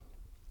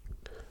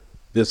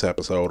This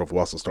episode of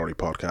What's the Story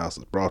podcast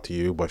is brought to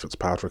you by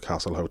Fitzpatrick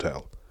Castle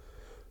Hotel.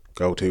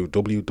 Go to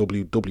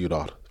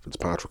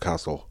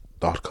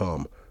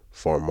www.fitzpatrickcastle.com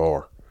for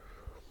more.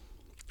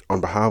 On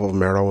behalf of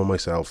Mero and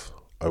myself,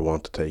 I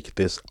want to take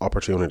this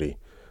opportunity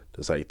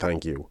to say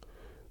thank you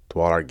to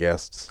all our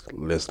guests,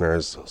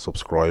 listeners,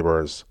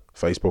 subscribers,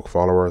 Facebook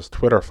followers,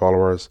 Twitter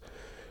followers,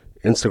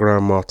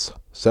 Instagram mots,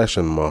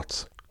 session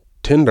mots,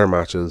 Tinder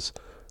matches,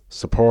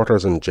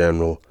 supporters in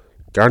general,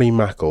 Gary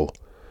Mackle,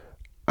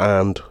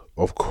 and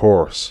of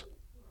course,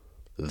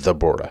 the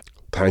Burda.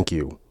 Thank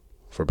you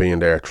for being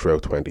there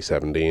throughout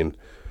 2017,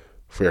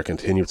 for your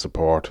continued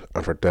support,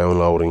 and for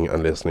downloading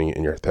and listening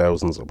in your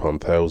thousands upon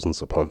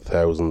thousands upon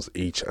thousands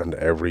each and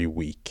every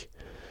week.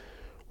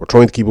 We're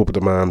trying to keep up with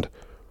demand.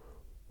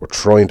 We're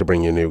trying to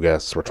bring you new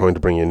guests. We're trying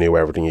to bring you new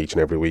everything each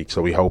and every week.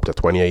 So we hope that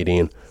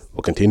 2018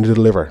 will continue to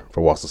deliver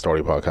for What's the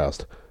Story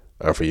podcast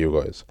and for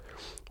you guys.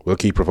 We'll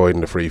keep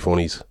providing the free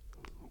funnies.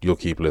 You'll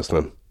keep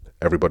listening.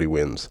 Everybody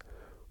wins.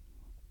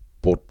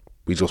 But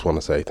we just want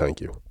to say thank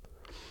you.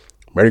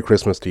 Merry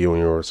Christmas to you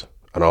and yours,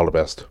 and all the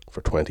best for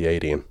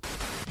 2018.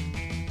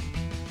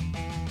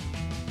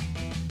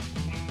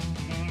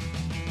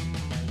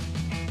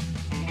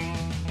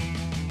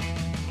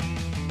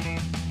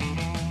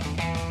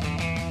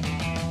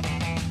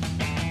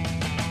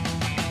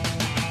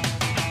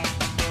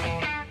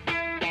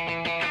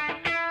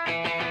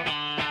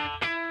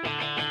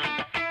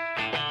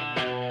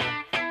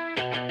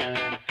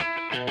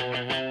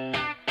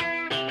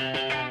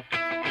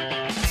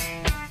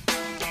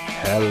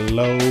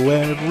 Hello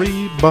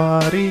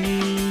everybody.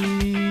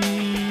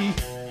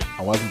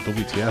 I wasn't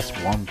WTS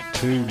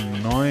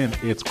 129.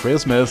 It's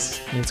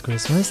Christmas. It's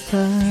Christmas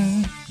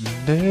time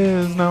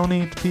There's no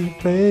need to be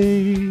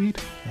afraid.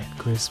 at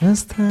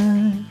Christmas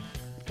time.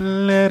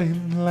 Let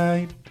in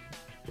light.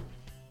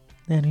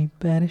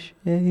 Anybody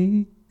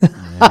shade?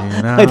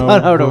 I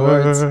don't know the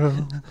words.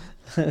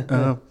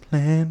 Of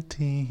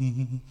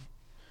plenty.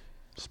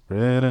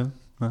 Spread a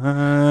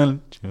smile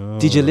of joy.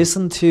 Did you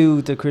listen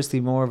to the Christy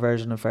Moore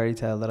version of Fairy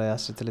Tale that I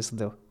asked you to listen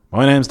to?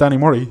 My name's Danny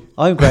Murray.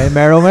 I'm Graham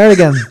Mero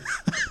Merrigan.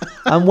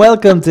 And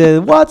welcome to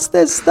What's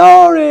the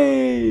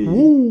Story?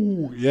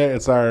 Woo! Yeah,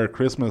 it's our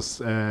Christmas.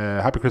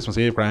 Happy Christmas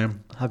Eve,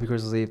 Graham. Happy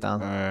Christmas Eve,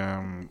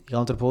 Dan. You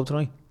going to the pub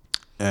tonight?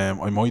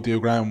 I might do,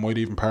 Graham. Might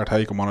even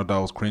partake in one of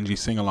those cringy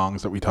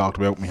sing-alongs that we talked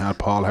about when we had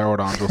Paul Howard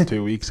on just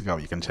 2 weeks ago.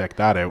 You can check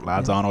that out,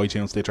 lads, on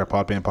iTunes, Stitcher,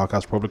 Podbean,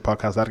 Podcast, Public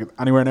Podcast,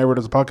 anywhere and everywhere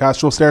there's a podcast,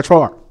 just search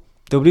for.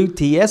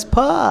 WTS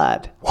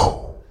Pod.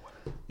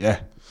 Yeah,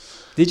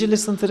 Did you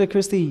listen to the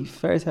Christy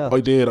Fairy Tale?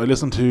 I did. I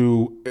listened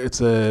to, it's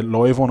a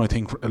live one, I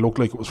think. It looked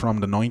like it was from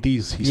the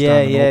 90s. He's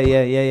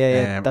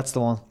Yeah. up. That's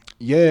the one.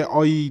 Yeah,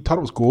 I thought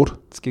it was good.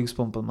 It's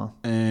goosebumping, man.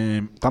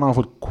 Don't know if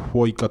it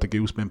quite got the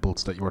goose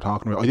pimples that you were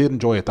talking about. I did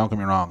enjoy it, don't get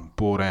me wrong,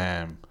 but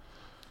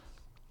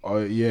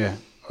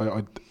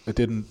it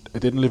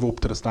didn't live up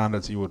to the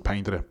standards you would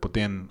painted it. But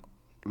then,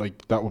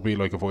 like, that would be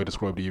like if I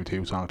described a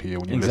U2 song to you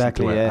when you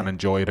Exactly, listened to it yeah. and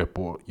enjoyed it,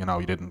 but you know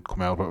you didn't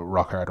come out with a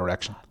rock hard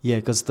erection. Yeah,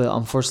 because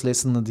on first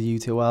listening to the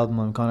U2 album,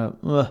 I'm kind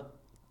of...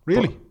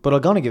 Really? But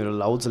I'm going to give it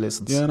loads of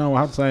listens. Yeah, no,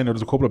 I have to say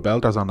there's a couple of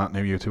belters on that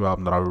new U2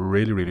 album that I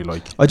really, really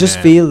like. I just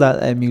feel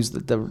that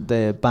music,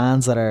 the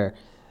bands that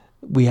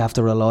we have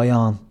to rely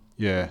on,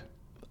 yeah,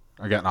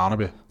 are getting on a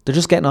bit. they're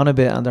just getting on a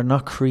bit and they're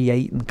not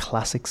creating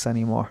classics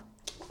anymore.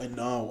 I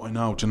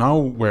know. Do you know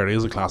where it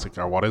is a classic,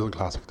 or what is a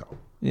classic though?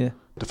 Yeah.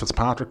 The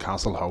Fitzpatrick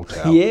Castle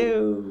Hotel.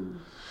 Yeah.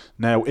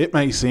 Now, it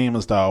may seem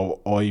as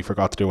though I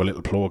forgot to do a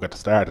little plug at the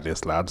start of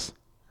this, lads,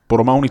 but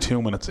I'm only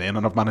 2 minutes in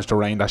and I've managed to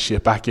rein that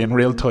shit back in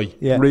real tight.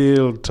 Yeah.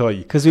 Real tight.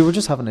 Because we were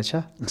just having a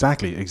chat.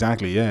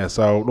 Exactly, yeah.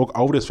 So, look,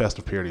 over this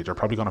festive period, you're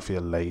probably going to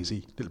feel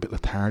lazy, a little bit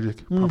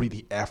lethargic, probably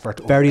the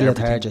effort. Very of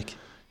everything. lethargic.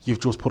 You've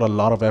just put a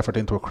lot of effort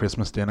into a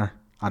Christmas dinner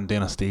and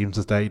then a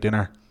Stevens' Day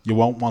dinner. You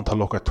won't want to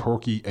look at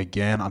turkey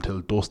again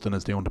until Dustin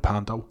is doing the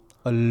panto.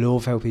 I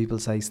love how people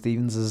say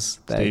Stevens'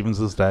 Day.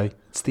 Stevens' Day.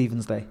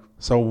 Stevens' Day.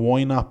 So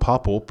why not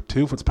pop up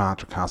to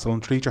Fitzpatrick Castle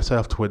and treat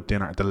yourself to a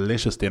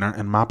delicious dinner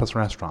in Mappas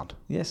Restaurant.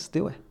 Yes,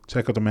 do it.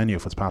 Check out the menu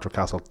at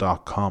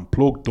fitzpatrickcastle.com.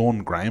 Plug done,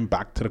 Graham.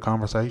 Back to the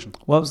conversation.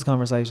 What was the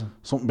conversation?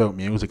 Something about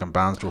music and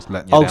bands just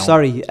letting you Oh, down.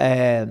 sorry.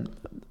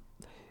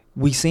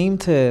 We seem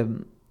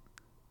to...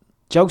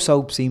 Joe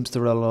Soap seems to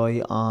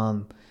rely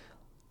on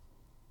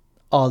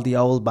all the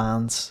old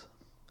bands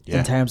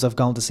in terms of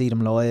going to see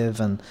them live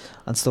and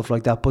stuff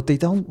like that, but they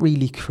don't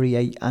really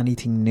create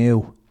anything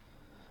new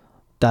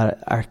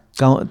that are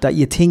that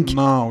you think.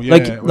 No,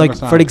 yeah. Like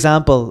for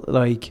example,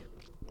 like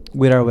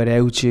With or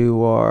Without You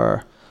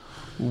or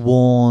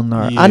One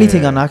or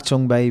anything on Act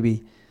Young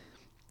Baby.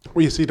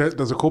 Well, you see,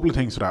 there's a couple of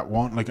things to that.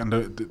 One, like, and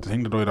the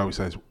thing that I'd always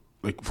say is,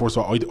 like, first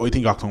of all, I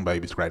think Act Young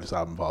Baby is the greatest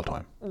album of all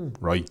time,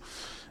 right?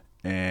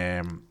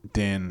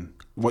 Then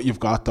what you've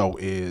got though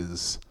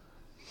is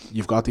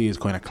you've got these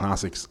kind of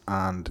classics,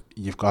 and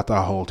you've got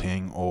that whole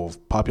thing of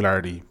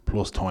popularity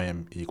plus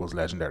time equals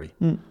legendary.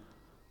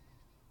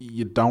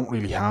 You don't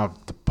really have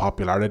the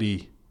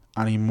popularity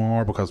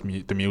anymore because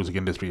the music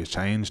industry has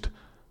changed,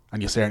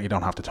 and you certainly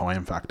don't have the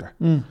time factor.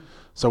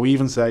 So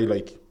even say,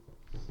 like,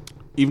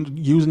 even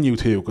using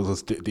U2 because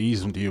it's the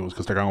easiest one to use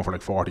because they're going for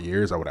like 40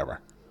 years or whatever.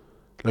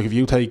 Like if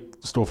you take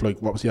stuff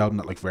like, what was the album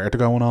that like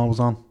Vertigo and all was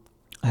on?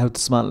 How to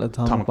Smell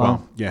Atomic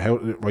Bomb. Yeah,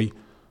 right.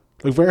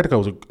 Like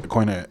Vertigo's a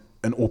kind of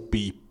an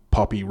upbeat,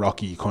 poppy,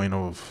 rocky kind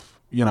of,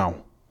 you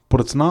know, but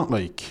it's not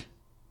like,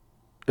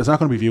 it's not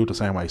going to be viewed the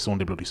same way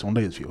Sunday Bloody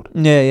Sunday is viewed.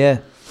 Yeah.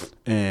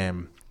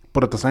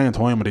 But at the same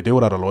time, when they do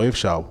it at a live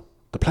show,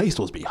 the place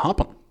does be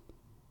hopping.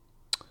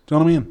 Do you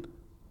know what I mean?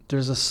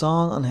 There's a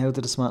song on How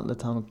to Dismantle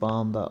Atomic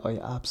Bomb that I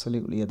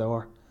absolutely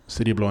adore.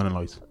 City of Blinding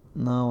Lights.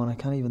 No, and I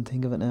can't even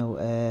think of it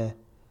now.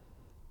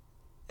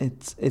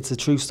 It's a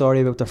true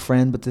story about their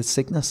friend with the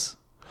sickness.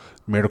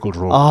 Miracle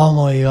Drug. Oh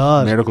my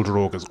god! Miracle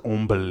Drug is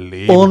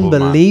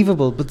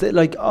unbelievable. Man. But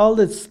like all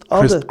this,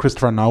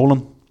 Christopher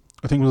Nolan,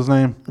 I think was his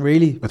name.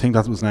 Really? I think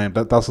that was his name.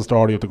 That's the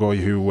story of the guy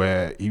who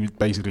he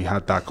basically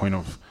had that kind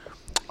of,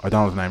 I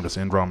don't know what the name of the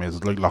syndrome is.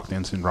 It's like locked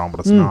in syndrome,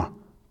 but it's not.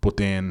 But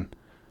then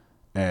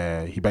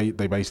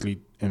they basically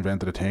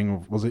invented a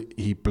thing. Was it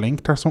he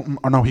blinked or something?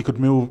 Or no, he could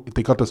move.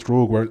 They got this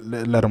drug where it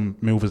let him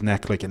move his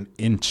neck like an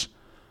inch,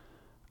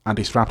 and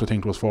they strapped the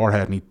thing to his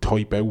forehead and he'd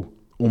type out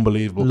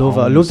unbelievable. Love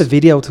it. I love the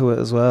video to it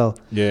as well.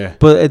 Yeah.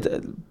 But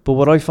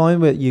what I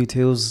find with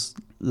U2's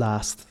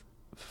last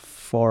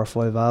 4 or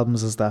 5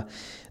 albums is that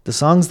the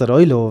songs that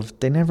I love,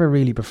 they never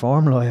really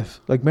perform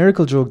live. Like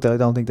Miracle Drug, I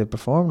don't think they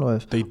perform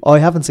live. I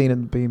haven't seen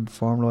it being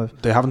performed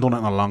live. They haven't done it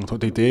in a long time.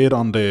 They did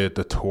on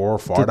the tour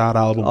for that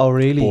album. Oh,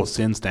 really? But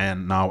since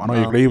then, no. And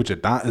I agree with you.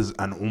 That is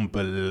an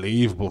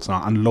unbelievable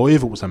song. And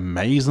live, it was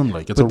amazing.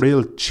 Like, it's a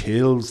real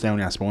chills down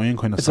your spine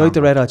kind of it's song. It's like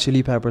the Red Hot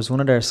Chili Peppers. One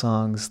of their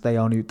songs,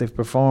 they've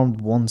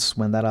performed once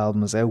when that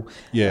album is out.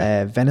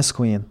 Yeah. Venice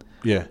Queen.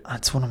 Yeah.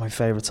 It's one of my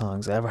favourite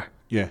songs ever.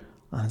 Yeah.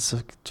 And it's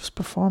like, just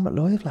perform it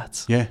live,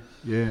 lads. Yeah.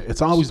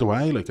 It's always the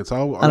way. Like, it's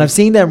all. And I've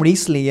seen them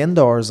recently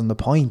indoors in the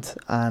Point,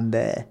 and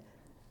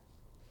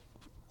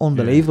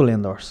unbelievable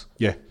indoors.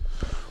 Yeah.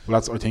 Well,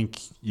 I think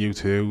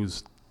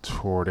U2's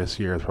tour this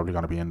year is probably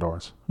going to be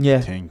indoors. Yeah.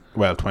 I think.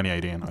 Well,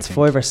 2018. It's I think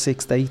 5 or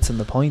 6 dates in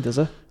the Point, is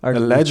it? Or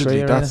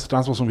allegedly, that's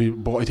what some people.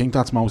 But I think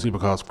that's mostly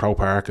because Croke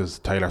Park is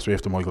Taylor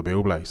Swift and Michael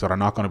Bublé, so they're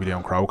not going to be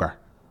doing Croker.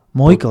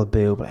 Michael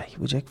Bublé,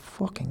 would you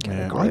fucking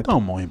get a grip? I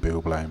don't mind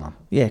Bublé, man.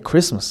 Yeah,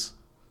 Christmas.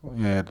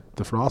 Yeah,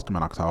 the frost him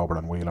in October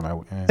and wheel him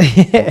out. Yeah.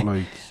 But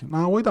like,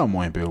 no, I don't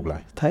mind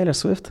Bublé. Taylor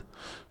Swift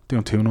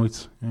doing 2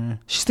 nights. Yeah,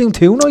 she's doing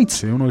 2 nights.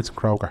 2 nights in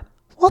Croker.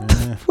 What?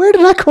 Where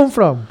did that come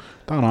from?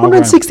 Don't know.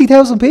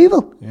 160,000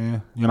 people. Yeah,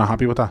 you're not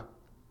happy with that?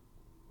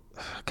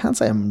 I can't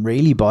say I'm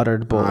really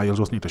bothered, but you'll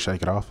just need to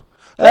shake it off.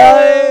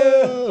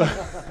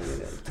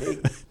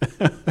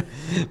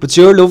 But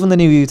you're loving the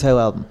new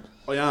U2 album.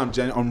 I am.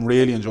 I'm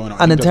really enjoying it.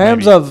 And in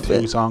terms of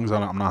 2 songs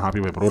on it, I'm not happy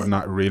with, but other than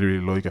that, I really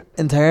like it.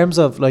 In terms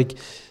of like,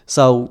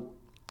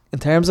 in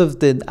terms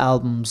of the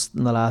albums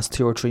in the last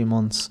 2 or 3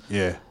 months,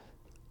 yeah,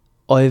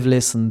 I've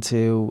listened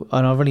to,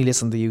 and I've only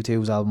listened to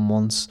U2's album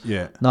once.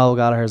 Yeah, Noel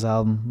Gallagher's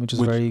album, which is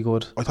very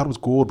good. I thought it was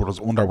good, but I was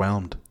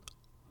underwhelmed.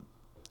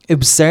 It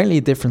was certainly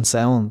a different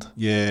sound.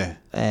 Yeah.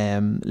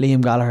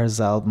 Liam Gallagher's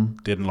album,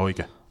 didn't like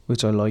it,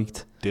 which I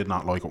liked. Did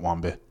not like it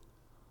one bit.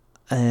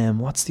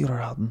 What's the other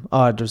album?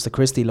 Oh, there's the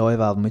Christie Live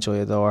album, which I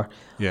adore.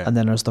 Yeah. And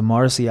then there's the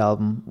Morrissey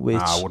album, which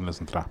I wouldn't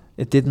listen to that.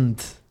 It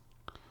didn't.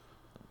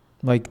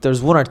 Like,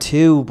 there's 1 or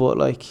 2, but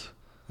like,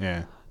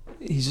 yeah,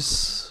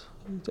 he's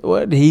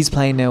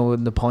playing now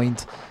in the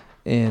Point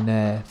in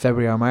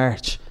February or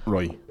March.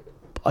 Right.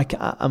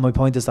 And my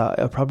point is that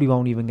I probably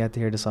won't even get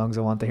to hear the songs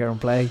I want to hear him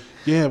play.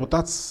 Yeah, but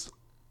that's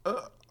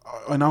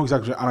I know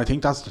exactly, and I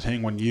think that's the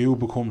thing when you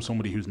become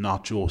somebody who's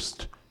not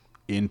just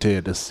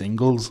into the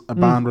singles a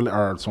band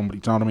or somebody,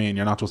 do you know what I mean?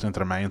 You're not just into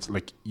the mains,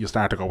 like you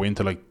start to go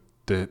into like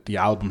the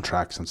album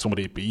tracks and some of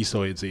the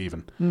B-sides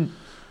even.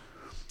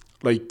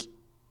 Like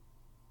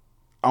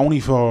only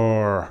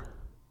for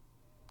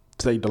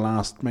say the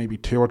last maybe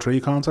 2 or 3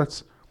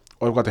 concerts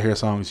I've got to hear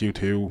songs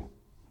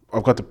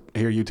I've got to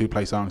hear U2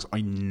 play songs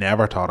I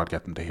never thought I'd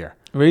get them to hear.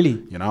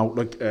 Really? You know,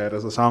 like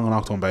there's a song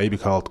on Octoon Baby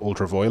called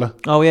Ultraviolet.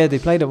 Oh yeah, they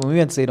played it when we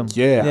went to see them.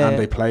 Yeah, and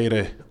they played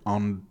it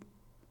on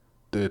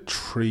the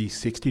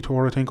 360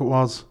 tour, I think it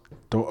was.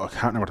 I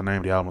can't remember what the name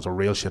of the album was. A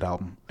real shit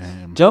album. Do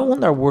you know one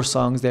of their worst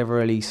songs they ever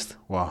released?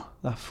 What?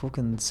 That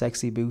fucking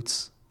Sexy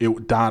Boots.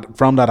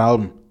 From that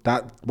album,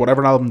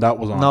 whatever album that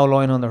was on. No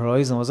Line on the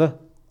Horizon, was it?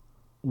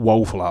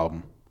 Woeful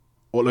album.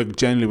 But like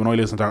generally, when I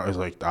listened to it, I was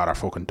like, they're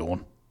fucking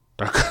done.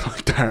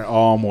 They're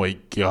oh my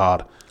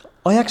god.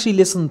 I actually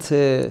listened to.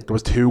 There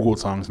was 2 good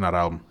songs in that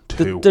album.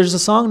 2. There's a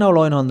song No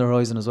Line on the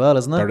Horizon as well,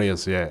 isn't there? There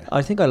is, yeah.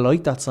 I think I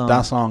liked that song.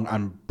 That song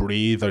and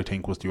Breathe, I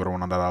think, was the other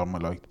one on that album I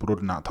liked. But other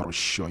than that, I thought it was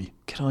shy.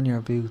 Get on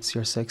your boots,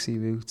 your sexy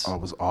boots. Oh,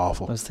 it was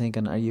awful. I was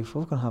thinking, are you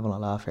fucking having a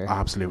laugh here?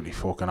 Absolutely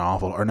fucking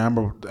awful. I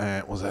remember,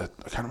 I can't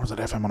remember, was it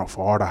FM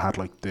 104 that had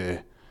like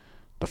the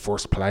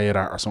first play of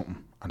that or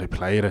something, and they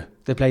played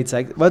it. They played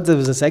what? There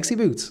was a Sexy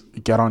Boots.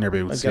 Get on your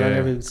boots. Get on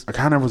your boots. I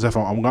can't remember if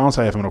I'm going to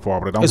say FM 104,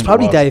 but I don't. It's think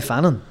probably it was. Dave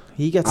Fannin.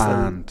 He gets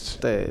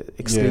the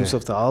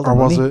exclusive to all. Or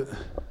was it?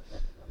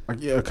 I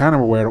can't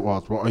remember where it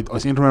was, but I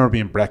seem to remember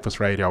being breakfast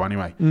radio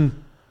anyway.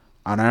 And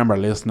I remember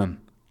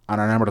listening, And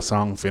I remember the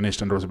song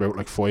finished and there was about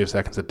like 5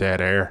 seconds of dead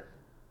air.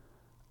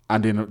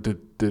 And then the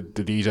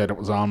DJ that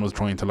was on was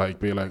trying to like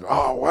be like,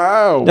 oh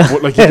wow.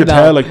 But like you could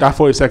tell like that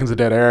 5 seconds of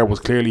dead air was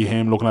clearly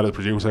him looking at his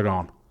producer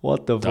going,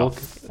 what the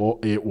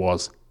fuck? It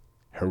was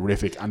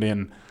horrific. And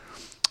then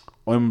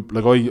I'm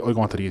like, I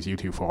go onto these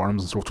YouTube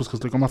forums and stuff just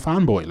because like I'm a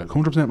fanboy, like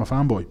 100% I'm a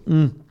fanboy.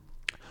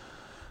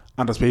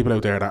 And there's people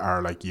out there that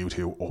are like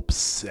YouTube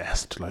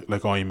obsessed,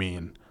 like I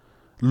mean,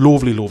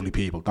 lovely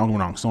people. Don't get me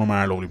wrong, some of them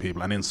are lovely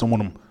people, and then some of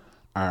them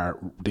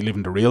they live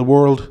in the real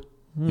world.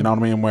 You know what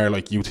I mean? Where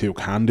like YouTube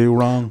can do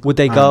wrong. Would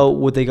they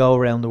go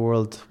around the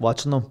world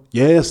watching them?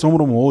 Yeah, some of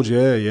them would.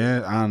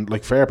 Yeah, and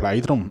like fair play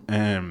to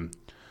them.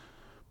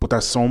 But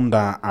there's some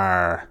that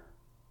are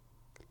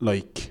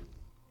like,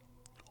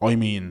 I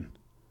mean,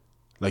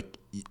 like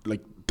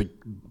the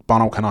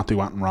Bono cannot do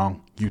anything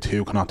wrong.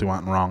 U2 cannot do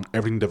anything wrong.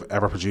 Everything they've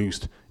ever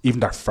produced, even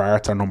their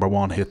farts are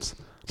 #1 hits.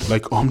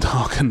 Like I'm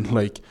talking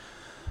like,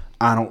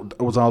 and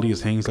it was all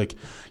these things like.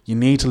 You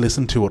need to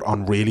listen to it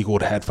on really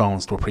good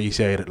headphones to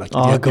appreciate it. Like,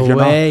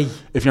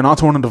 if you're not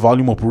turning the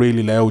volume up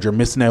really loud, you're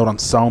missing out on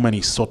so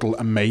many subtle,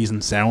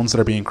 amazing sounds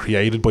that are being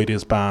created by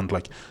this band.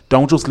 Like,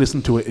 don't just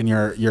listen to it in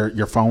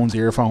your phone's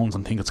earphones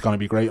and think it's going to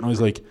be great. And I was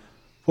like,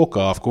 fuck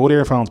off. Good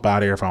earphones,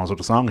 bad earphones. If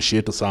the song is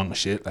shit, the song is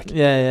shit. Like,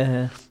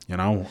 yeah. You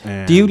know.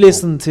 Do you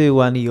listen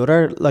to any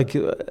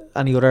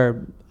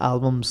other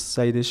albums,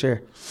 say, this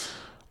year?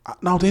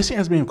 No, this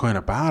year's been kind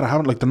of bad. I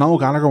haven't, like, the Noel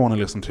Gallagher one I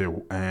listened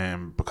to,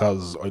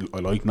 because I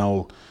like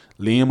Noel.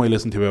 Liam I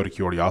listened to out of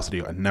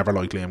curiosity. I never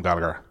liked Liam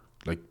Gallagher.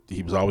 Like,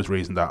 he was always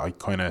reason that I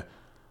kind of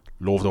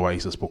loved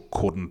Oasis but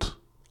couldn't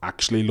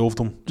actually love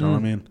them. Do you know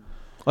what I mean?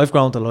 I've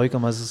grown to like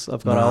him as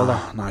I've got older.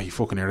 Nah, he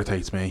fucking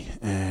irritates me.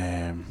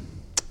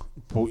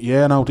 But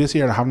yeah, no, this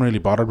year I haven't really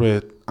bothered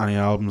with any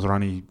albums or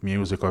any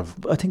music. I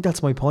think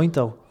that's my point,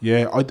 though.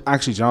 Yeah,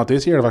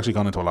 this year I've actually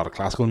gone into a lot of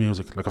classical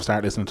music. Like I've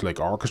started listening to like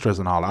orchestras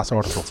and all that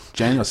sort of stuff.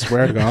 Jenny, I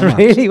swear to God, man.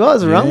 Really,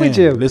 what's wrong with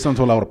you? Listening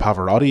to a lot of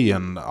Pavarotti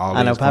and all.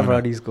 I know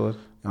Pavarotti's good.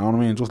 You know what I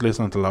mean? Just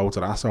listening to loads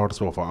of that sort of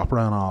stuff,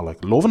 opera and all,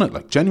 like loving it,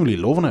 like genuinely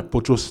loving it,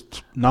 but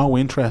just no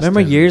interest.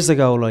 Remember years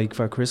ago, like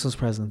for Christmas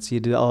presents,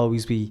 you'd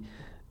always be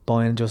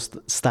buying just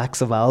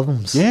stacks of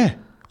albums. Yeah.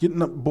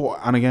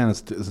 And again,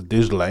 it's a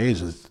digital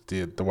age. It's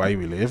the way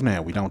we live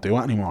now. We don't do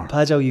it anymore.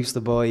 Pajo used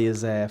to buy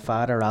his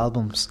father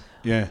albums,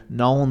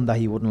 knowing that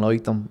he wouldn't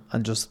like them,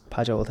 and just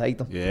Pajo will take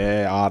them.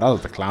 Yeah, that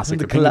was the classic.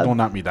 I think he done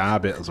that me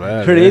dad bit as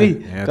well.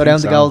 Really? Yeah, go down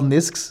to Golden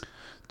Discs.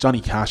 Johnny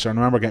Cash. I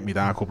remember getting me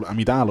dad a couple. And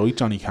my dad liked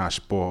Johnny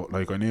Cash, but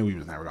like I knew he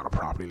was never going to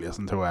properly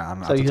listen to it.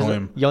 And so at the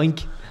time,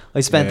 yoink!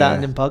 I spent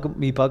that in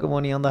pocket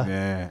money on that.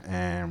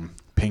 Yeah,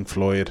 Pink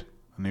Floyd.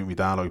 I knew my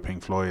dad liked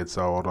Pink Floyd,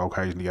 so I'd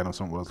occasionally get him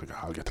something. I was like,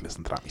 I'll get to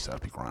listen to that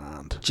myself. Be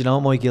grand. Do you know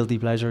what my guilty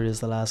pleasure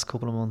is the last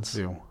couple of months?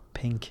 Ew.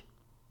 Pink.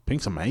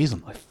 Pink's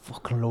amazing. I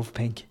fucking love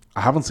Pink.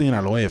 I haven't seen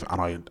her live,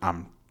 and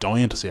I'm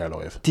dying to see her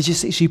live. Did you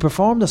see she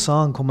performed a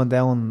song coming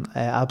down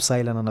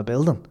abseiling on a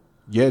building?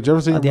 Yeah, did you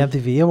ever see at the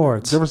MTV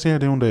Awards? Did you ever see her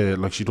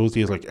doing she does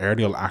these like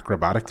aerial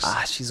acrobatics?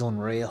 She's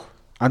unreal.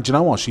 And do you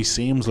know what? She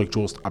seems like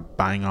just a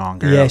bang on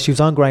girl. Yeah, she was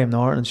on Graham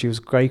Norton and she was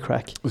great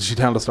crack. Did she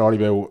tell the story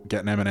about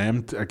getting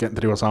getting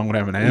to do a song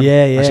with Eminem?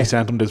 Yeah. And she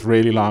sent him this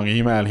really long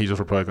email and he just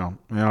replied going,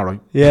 yeah, all right.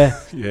 Yeah.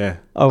 Yeah.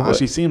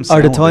 She seems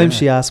or the time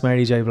she asked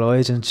Mary J.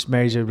 Blige and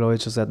Mary J.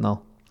 Blige just said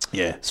no.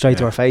 Yeah. Straight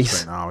to her face.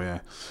 Straight now, yeah.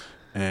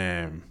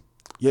 Yeah,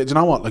 do you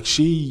know what? Like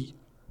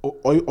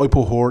I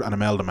put her and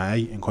Imelda May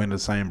in kind of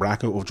the same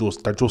bracket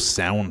of they're just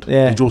sound.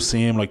 Yeah. They just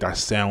seem like they're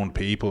sound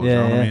people. You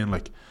know what I mean?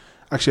 Like,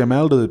 actually,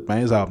 Imelda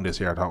May's album this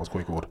year I thought was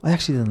quite good. I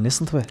actually didn't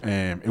listen to it.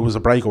 It was a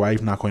break away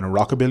from that kind of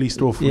rockabilly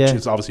stuff, which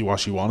is obviously what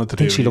she wanted to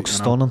do. I think she looks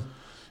stunning.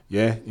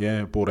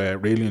 Yeah, but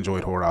really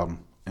enjoyed her album.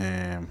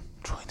 Trying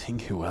to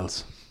think who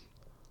else.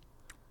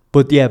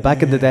 But yeah,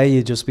 back in the day,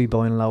 you'd just be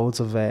buying loads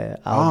of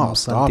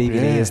albums and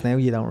DVDs. Now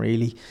you don't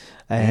really.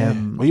 I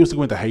used to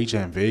go into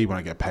HMV when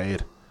I get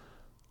paid,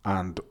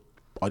 and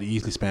I'd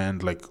easily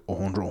spend like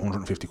 100,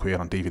 150 quid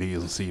on DVDs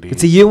and CDs. But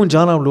see, you and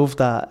Jono love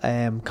that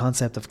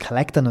concept of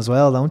collecting as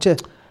well, don't you?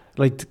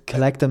 Like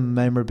collecting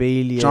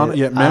memorabilia, albums,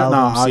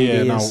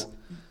 CDs.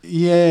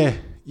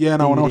 I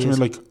know what you mean.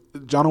 Like,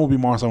 Jono would be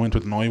more so into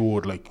it than I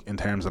would, like, in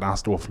terms of that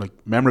stuff. Like,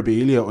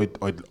 memorabilia,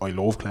 I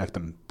love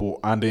collecting. But,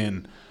 and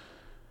then,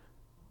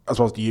 I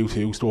suppose the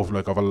U2 stuff,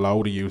 like, I've a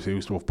load of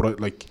U2 stuff, but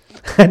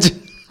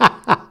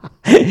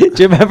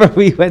do you remember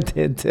we went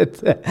into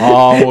the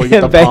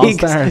Pawn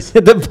Stars?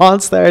 The Pawn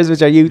Stars,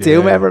 which are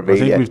U2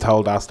 memorabilia. I think we've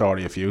told that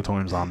story a few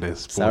times on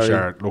this. But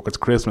sure, look, it's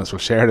Christmas, we'll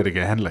share it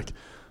again. Like,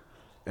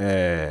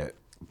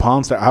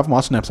 Pawn Stars, I haven't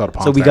watched an episode of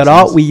Pawn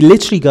Stars. So we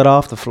literally got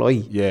off the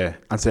flight. Yeah,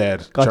 and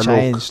said, got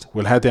changed. Look,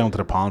 we'll head down to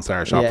the Pawn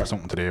Stars shop for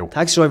something to do.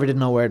 Taxi driver didn't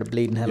know where the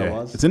bleeding hell it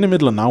was. It's in the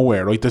middle of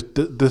nowhere, right? The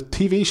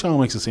TV show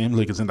makes it seem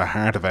like it's in the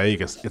heart of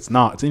Vegas. It's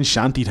not. It's in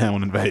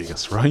Shantytown in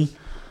Vegas, right?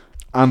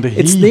 And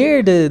it's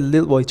near the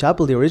Little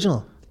Whitechapel, the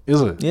original. Is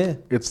it? Yeah.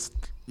 It's,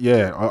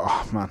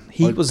 oh man.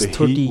 Heat was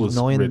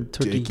 39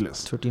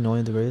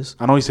 degrees.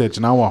 And I said,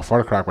 you know what, for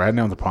the crack, we're heading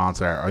down to Pawn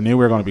Stars. I knew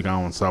we were going to be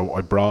going, so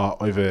I've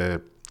a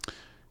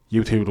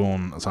U2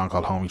 done a song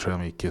called Hold Me, Thrill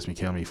Me, Kiss Me,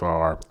 Kill Me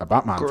for a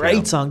Batman Great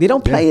film. song. They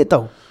don't play it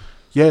though.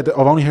 Yeah,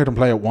 I've only heard them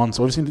play it once.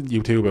 I've seen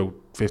U2 about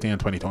 15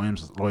 20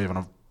 times live, and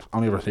I've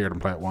only ever heard them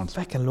play it once.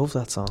 I fucking love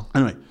that song.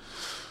 Anyway,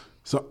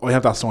 so I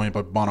have that signed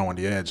by Bono on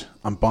the Edge,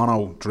 and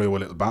Bono drew a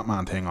little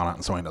Batman thing on it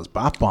and signed it as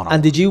Bat Bono.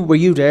 And were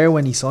you there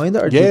when he signed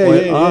it? Or Yeah, did you buy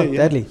it? yeah, Oh, yeah.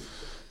 deadly.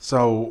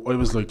 So I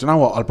was like, do you know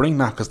what? I'll bring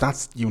that because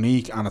that's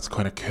unique and it's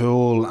kind of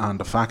cool. And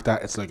the fact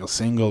that it's like a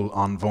single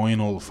on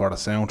vinyl for the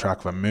soundtrack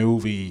of a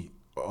movie.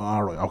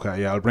 All right,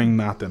 okay, yeah, I'll bring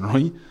that then,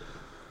 right?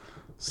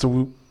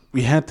 So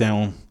we head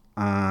down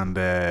and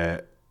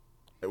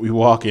we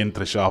walk into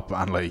the shop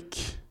and like,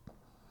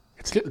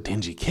 it's a little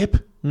dingy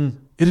kip. Mm.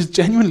 It is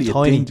genuinely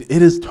Tiny.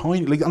 it is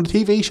tiny. Like on the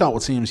TV show,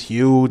 it seems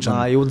huge. And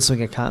Nah, you wouldn't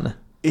swing a cat in it.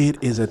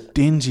 it is a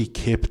dingy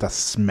kip that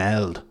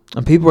smelled.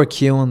 And people were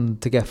queuing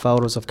to get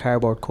photos of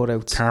cardboard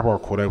cutouts.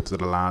 Cardboard cutouts to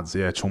the lads,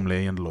 yeah,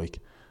 Chumley and the like.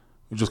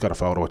 We just got a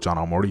photo with John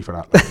O'Murray for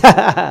that.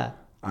 Like.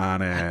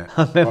 And I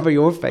remember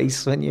your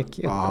face when you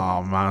queued.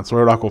 oh man, so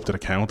we rock up to the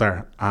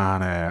counter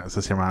and it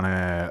says, "Your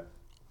man,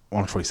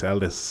 want to try sell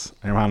this?"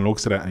 And your man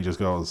looks at it and he just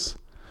goes,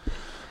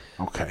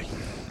 "Okay."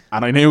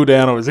 And I knew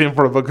then I was in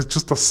for it because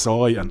just a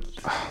sigh and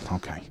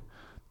okay,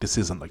 this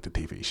isn't like the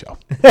TV show.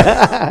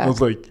 I was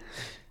like,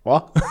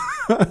 what?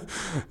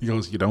 He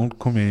goes, "You don't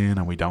come in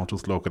and we don't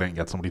just look at it and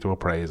get somebody to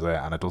appraise it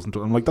and it doesn't."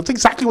 I'm like, that's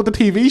exactly what the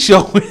TV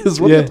show is.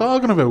 What are you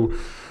talking about?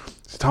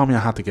 She told me I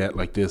had to get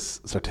like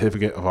this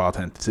certificate of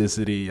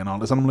authenticity and all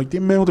this, and I'm like, the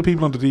amount of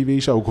people on the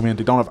TV show come in,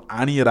 they don't have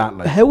any of that.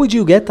 Like, How would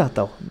you get that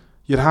though?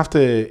 you'd have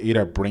to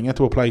either bring it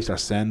to a place or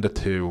send it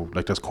to,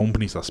 like, there's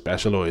companies that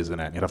specialise in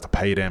it, and you'd have to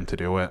pay them to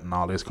do it and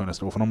all this kind of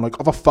stuff. And I'm like, I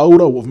have a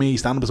photo of me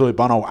standing beside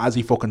Bono as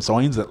he fucking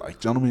signs it,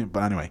 like, do you know what I mean?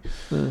 But anyway,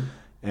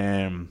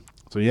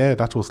 so yeah,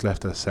 that just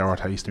left a sour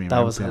taste in me.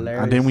 That was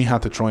hilarious. And then we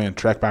had to try and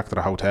trek back to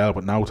the hotel,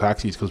 but no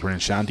taxis because we're in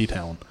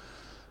Shantytown.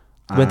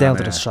 Went down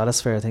to the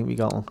Stratosphere, I think we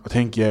got one. I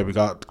think, yeah, we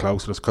got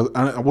close to this. And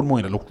I wouldn't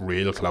mind it looked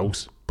real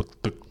close, but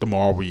the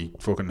more we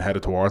fucking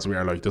headed towards it, we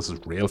were like, this is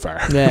real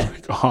far. Yeah,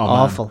 like, oh,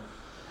 awful.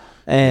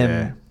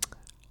 yeah.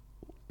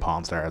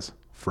 Pawn stars,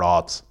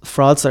 frauds.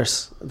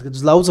 Fraudsters.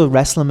 There's loads of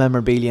wrestling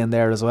memorabilia in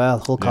there as well.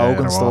 Hulk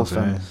Hogan stuff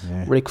and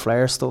Ric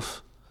Flair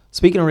stuff.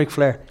 Speaking of Ric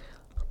Flair,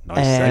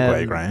 Nice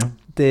segue, Graham.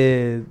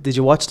 Did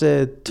you watch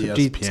the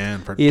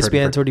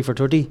ESPN 30 for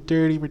 30?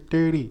 30 for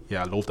 30.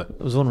 Yeah, I loved it.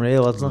 It was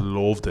unreal, wasn't it?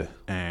 Loved it.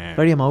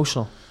 Very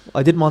emotional.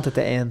 I didn't want it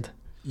to end.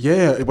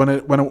 Yeah, when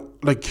it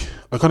like,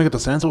 I kind of get the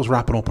sense it was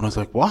wrapping up, and I was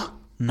like, what?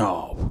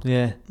 No.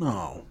 Yeah.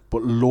 No.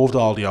 But loved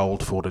all the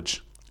old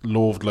footage.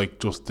 Loved, like,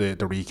 just the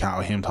recap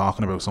of him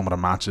talking about some of the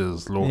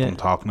matches. Loved him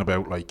talking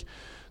about, like,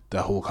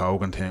 the Hulk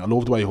Hogan thing. I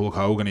loved the way Hulk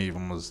Hogan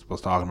even was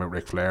talking about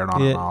Ric Flair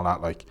and all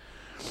that. Like,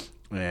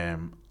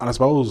 and I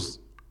suppose,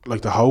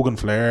 like, the Hogan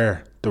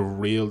Flair,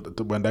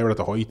 when they were at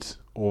the height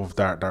of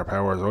their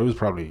powers, I was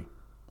probably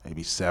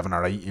maybe 7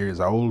 or 8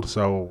 years old.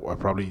 So I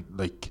probably,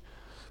 like...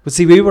 But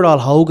see, we were all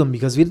Hogan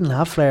because we didn't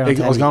have Flair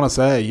on I was going to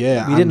say,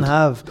 yeah. We didn't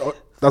have... That's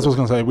what I was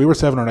going to say. We were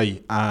 7 or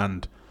 8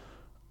 and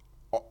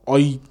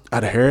I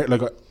had heard,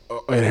 like,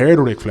 I had heard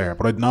of Ric Flair,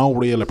 but I had no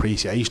real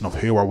appreciation of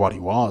who or what he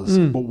was.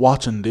 But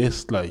watching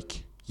this,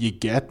 like, you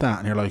get that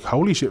and you're like,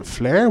 holy shit,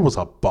 Flair was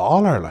a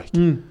baller, like. Do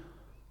you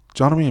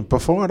know what I mean?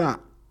 Before that,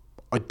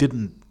 I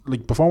didn't,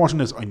 like, before watching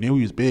this, I knew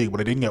he was big, but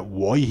I didn't get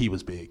why he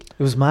was big.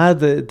 It was mad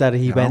that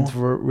he went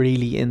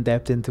really in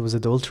depth into his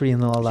adultery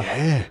and all that.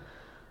 Yeah.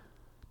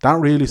 That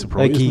really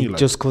surprised me. Like, he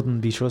just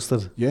couldn't be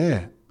trusted.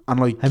 Yeah. And,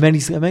 like, how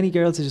many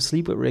girls did you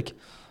sleep with, Rick?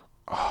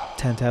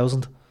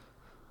 10,000.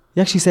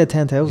 You actually said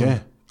 10,000. Yeah.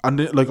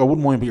 And like, I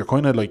wouldn't mind, but you're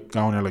kind of like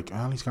going there, like,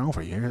 well, he's going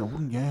for a year. I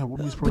wouldn't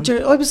be surprised. But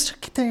I was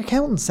their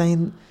accountant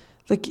saying,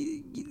 like,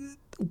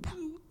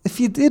 if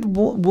you did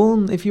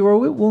if you were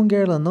with one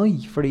girl a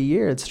night for a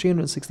year, it's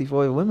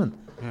 365 women.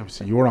 Yeah,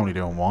 so you were only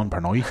doing one per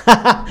night.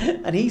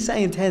 And he's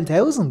saying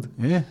 10,000.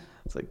 Yeah.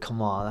 It's like,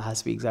 come on, it has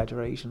to be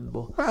exaggeration.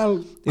 But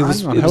well,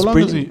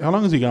 how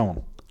long is he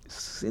going?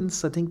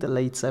 Since I think the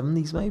late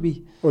 70s,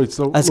 maybe. Right,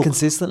 so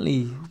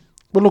consistently.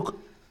 But look,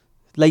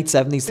 late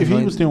 70s to if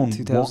he was doing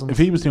 2000. if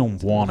he was doing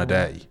one a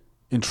day,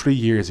 in 3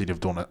 years he'd have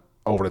done it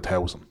over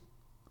 1,000. You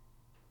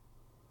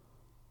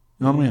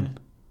know what I mean?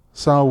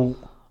 So,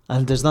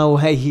 and there's no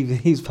way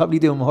he's probably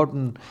doing more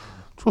than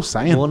just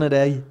saying one a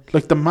day.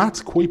 Like, the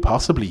math's quite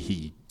possibly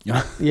he. You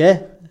know?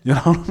 Yeah. You know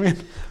what I mean?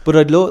 But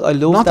I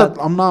love not that.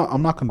 I'm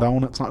not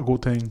condoning it. It's not a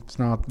good thing. It's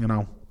not, you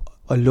know.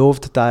 I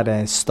loved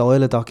that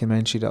style of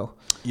documentary though.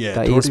 Yeah,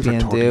 that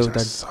ESPN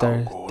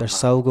do. They're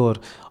so good,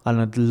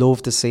 and I'd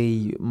love to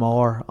see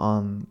more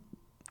on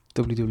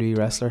WWE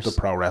wrestlers. The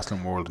pro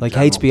wrestling world. Like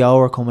HBO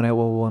are coming out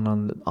with one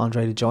on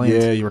Andre the Giant.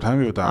 Yeah, you were telling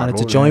me about that. And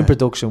it's a joint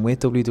production with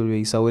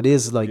WWE, so it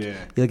is like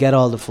you'll get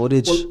all the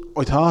footage. Well,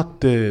 I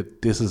thought the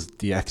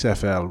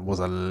XFL was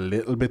a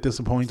little bit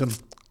disappointing.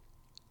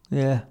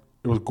 Yeah.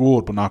 It was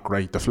good, but not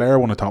great. The Flair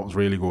one I thought was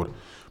really good.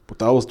 But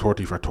that was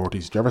 30 for 30s.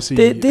 Did you ever see...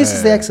 This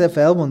is the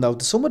XFL one, though.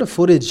 Some of the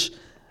footage,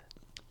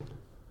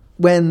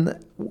 when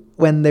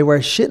they were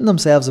shitting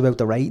themselves about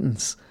the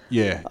ratings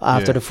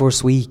after the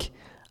first week,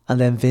 and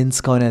then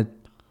Vince kind of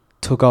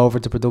took over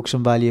the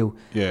production value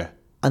Yeah.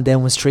 and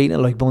then was treating it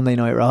like Monday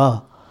Night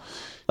Raw.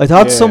 I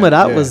thought some of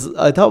that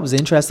was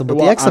interesting, but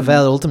the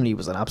XFL ultimately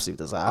was an absolute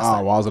disaster. Oh,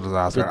 it was a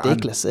disaster.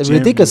 Ridiculous. A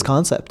ridiculous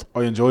concept.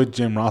 I enjoyed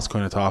Jim Ross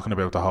kind of talking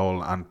about the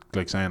whole, and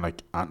like saying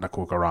like Anthony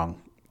Cook are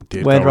wrong.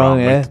 Went wrong,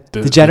 yeah. Like,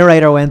 the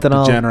generator went and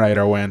all. The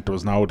generator went. There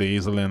was no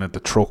diesel in it. The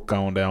truck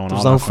going down. There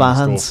was all no that kind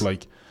of fans. stuff,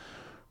 like,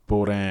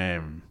 but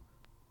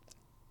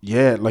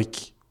yeah, like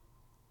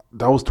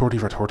those 30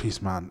 for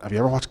 30s, man. Have you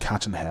ever watched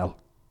Catching Hell?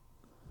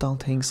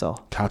 Don't think so.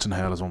 Catching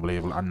Hell is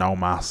unbelievable. And No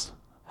Mass.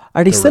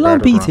 Are they still on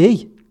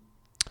BT?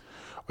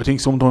 I think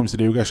sometimes they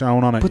do get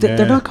shown on it. But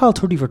they're not called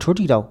 30 for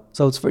 30 though,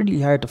 so it's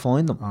really hard to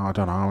find them. Oh, I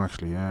don't know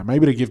actually. Yeah,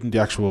 maybe they give them the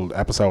actual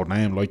episode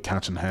name, like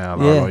Catching Hell,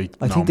 Yeah, or like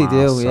I No think they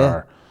Mass, do, yeah.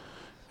 Or,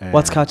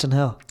 What's Catching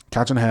Hell?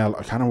 Catching Hell,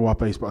 I can't remember what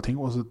base, but I think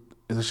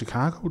is it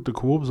Chicago, the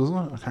Cubs, isn't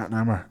it? I can't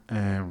remember.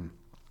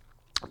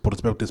 But it's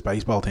about this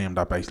baseball team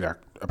that basically are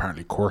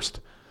apparently cursed.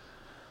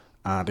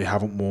 They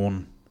haven't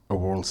won a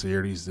World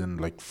Series in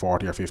like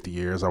 40 or 50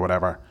 years or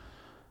whatever.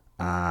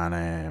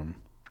 And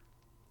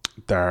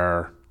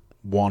they're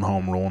one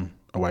home run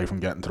away from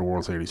getting to the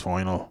World Series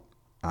final.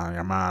 And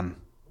your man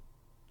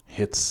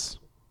hits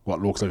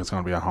what looks like it's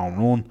going to be a home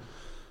run.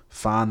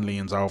 Fan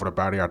leans over the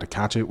barrier to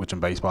catch it, which in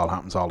baseball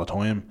happens all the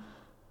time.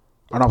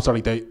 Or no,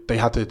 sorry, they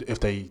had to, if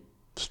they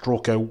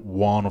struck out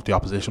one of the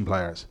opposition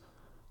players,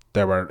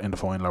 they were in the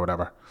final or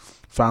whatever.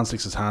 Fan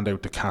sticks his hand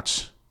out to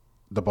catch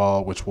the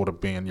ball, which would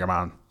have been your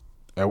man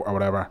out or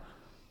whatever.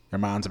 Your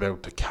man's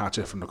about to catch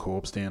it from the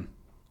Cubs team,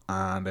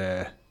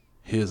 and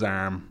his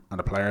arm and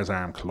the player's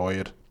arm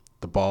collide.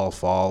 The ball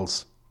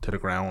falls to the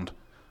ground.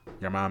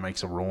 Your man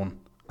makes a run,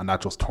 and that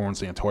just turns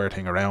the entire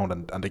thing around,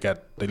 and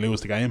they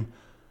lose the game.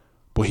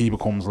 But he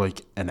becomes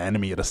like an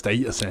enemy of the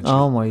state, essentially.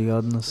 Oh my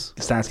goodness.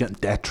 He starts getting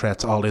death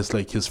threats, all this,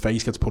 like his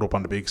face gets put up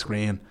on the big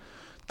screen.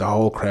 The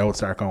whole crowd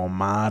start going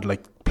mad,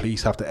 like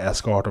police have to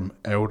escort him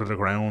out of the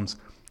grounds.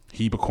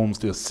 He becomes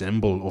this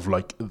symbol of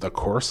like the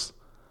curse.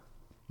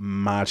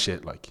 Mad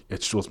shit, like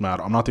it's just mad.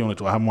 I'm not the only,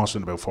 I haven't watched it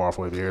in about 4 or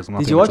 5 years.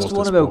 Did you watch the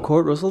one about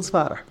Kurt Russell's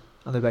father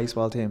on the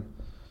baseball team?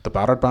 The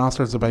Battered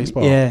Bastards of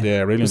baseball?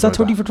 Yeah, really. Was that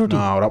 30 for 30?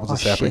 No, that was a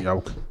separate shit.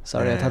 yoke.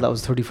 Sorry, I thought that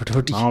was 30 for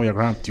 30. No, you're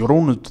grand. The other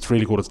one that's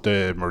really good is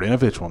the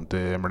Marinovich one.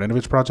 The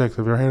Marinovich project.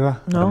 Have you ever heard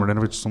of that? No. The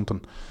Marinovich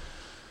something.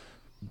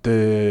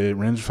 The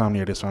Marinovich family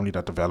are this family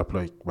that developed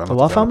like... Well, The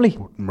what family?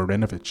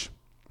 Marinovich.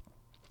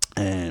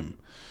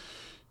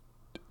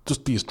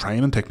 Just these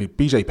training technique.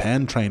 BJ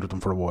Penn trained with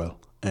them for a while.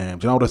 Do you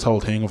know this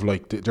whole thing of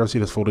like... Did you ever see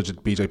this footage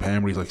of BJ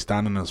Penn where he's like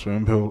standing in a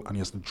swimming pool and he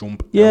has to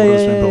jump out of the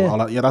swimming pool? All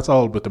that, that's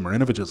all with the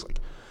Marinoviches. Like.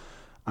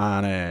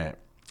 And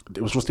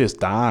it was just this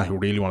dad who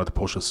really wanted to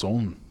push his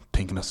son,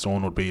 thinking his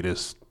son would be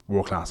this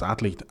world-class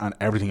athlete, and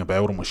everything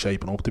about him was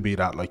shaping up to be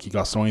that. Like, he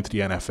got signed to the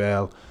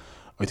NFL.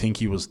 I think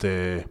he was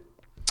the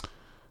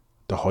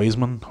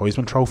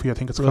Heisman Trophy, I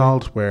think it's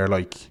called, where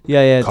like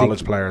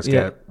college players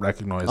get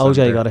recognised.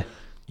 OJ got it.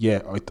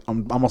 Yeah,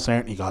 I'm almost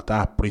certain he got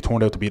that, but he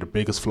turned out to be the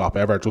biggest flop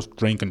ever. Just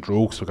drinking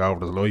drugs took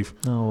over his life.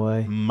 No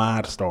way.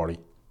 Mad story.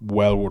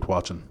 Well worth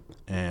watching.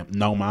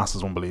 No Mass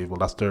is unbelievable.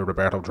 That's the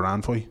Roberto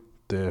Duran fight,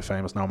 the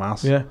famous No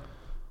Mass. Yeah.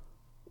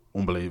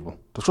 Unbelievable.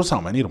 There's just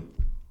so many of them.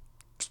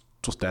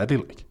 Just deadly,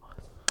 like.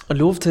 I'd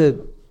love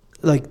to,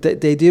 like,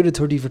 they do the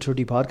 30 for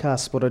 30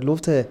 podcast, but I'd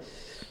love to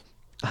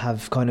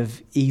have kind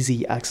of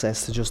easy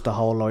access to just the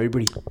whole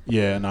library.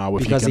 Yeah, no,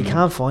 because you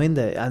can't find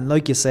it. And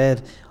like you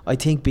said, I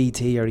think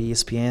BT or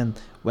ESPN,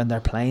 when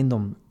they're playing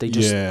them, they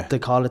just they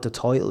call it the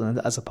title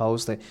as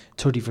opposed to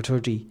 30 for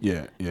 30.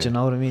 Yeah. Do you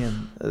know what I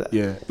mean?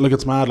 Yeah. Look,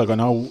 it's mad. Like, I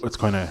know it's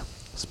kind of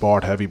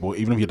sport heavy, but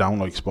even if you don't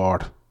like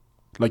sport,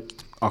 like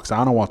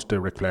Oksana watched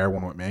the Ric Flair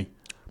one with me.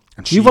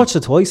 And you've watched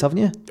it twice, haven't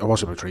you? I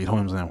watched it about 3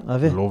 times now.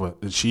 Have you? I love it.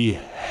 And she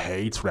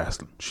hates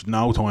wrestling. She's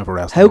no time for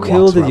wrestling. How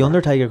cool did The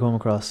Undertaker come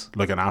across?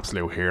 Like an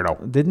absolute hero.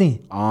 Didn't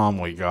he? Oh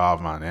my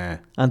God, man, yeah.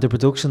 And the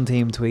production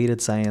team tweeted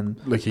saying,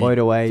 like by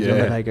the way, The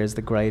Undertaker is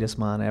the greatest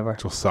man ever.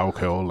 Just so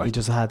cool. Like, he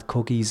just had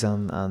cookies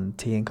and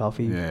tea and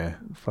coffee. Yeah.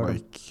 For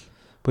him.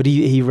 But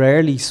he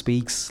rarely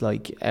speaks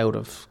like out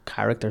of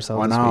character, so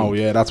to speak. I know,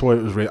 yeah, that's why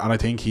it was and I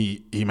think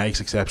he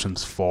makes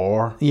exceptions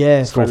for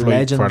for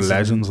legends. For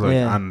legends, like,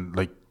 and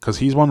like, because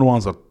he's one of the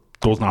ones that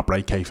does not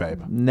break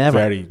kayfabe. Never.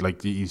 Very,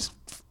 like, he's,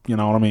 you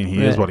know what I mean?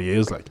 He is what he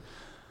is, like.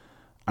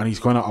 And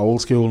he's kind of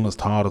old school in his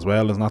thought as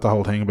well. Isn't that the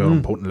whole thing about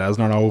him putting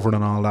Lesnar over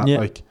and all that? Yeah.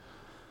 Like,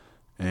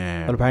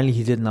 but apparently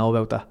he didn't know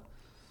about that.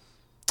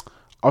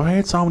 I've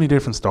heard so many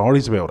different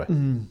stories about it.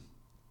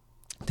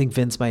 I think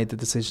Vince made the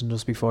decision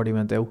just before they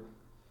went out.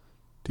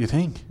 Do you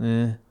think?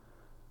 Yeah.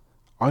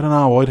 I don't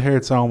know. I'd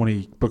heard so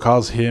many,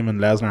 because him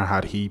and Lesnar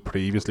had heat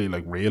previously,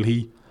 like real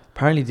heat.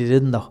 Apparently they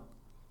didn't though.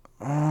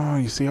 Oh,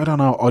 you see, I don't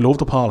know. I love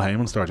the Paul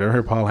Heyman story. You ever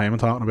heard Paul Heyman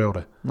talking about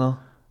it? No.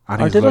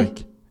 And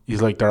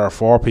he's like, there are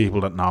 4 people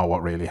that know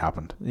what really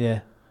happened. Yeah.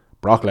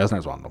 Brock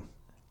Lesnar's one of them.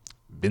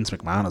 Vince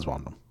McMahon is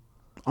one of them.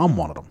 I'm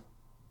one of them.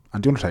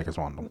 And The Undertaker's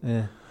one of them.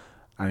 Yeah.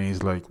 And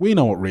he's like, we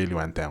know what really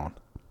went down.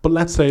 But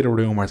let's say the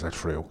rumours are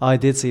true. I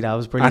did see that. It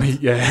was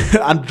brilliant. And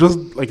and just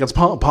like it's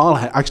Paul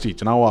actually,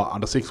 do you know what? On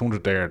the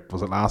 600 there,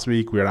 was it last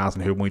week? We were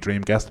asking who my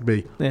dream guest would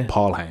be. Yeah.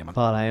 Paul Heyman.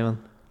 Paul Heyman.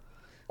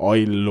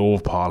 I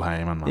love Paul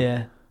Heyman, man.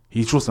 Yeah.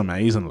 He's just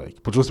amazing,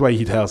 like. But just the way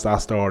he tells that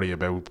story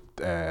about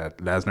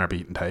Lesnar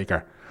beating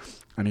Taker,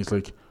 and he's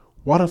like,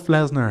 "What if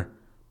Lesnar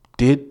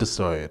did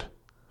decide,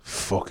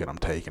 fuck it, I'm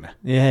taking it,"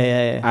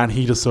 Yeah. and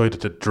he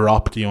decided to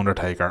drop the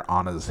Undertaker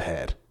on his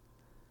head?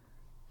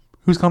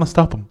 Who's gonna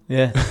stop him?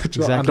 Yeah,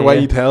 exactly. And the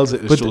way he tells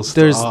it is but just.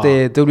 there's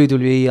the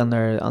WWE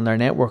on their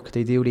network.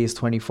 They do these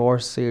 24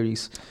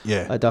 series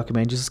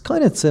documentaries. It's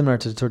kind of similar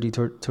to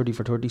 30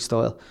 for 30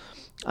 style.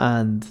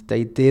 And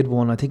they did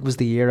one, I think it was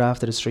the year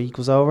after the streak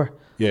was over.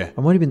 Yeah. It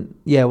might have been,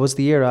 it was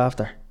the year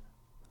after.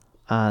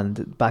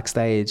 And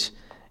backstage,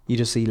 you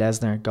just see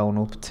Lesnar going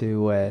up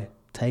to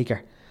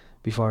Taker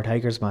before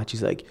Taker's match.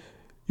 He's like,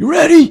 "You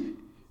ready?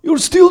 You want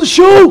to steal the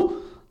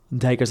show?" And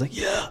Taker's like,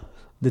 "Yeah."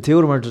 The two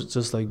of them are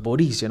just like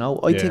buddies, you know.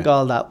 I think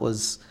all that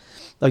was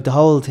like the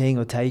whole thing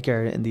with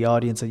Taker in the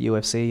audience at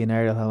UFC and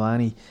Ariel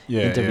Helwani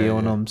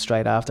interviewing him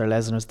straight after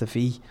Lesnar's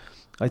defeat.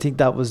 I think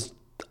that was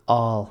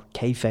all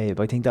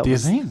kayfabe. I think that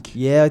was. Do you think?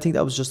 Yeah, I think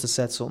that was just to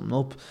set something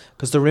up,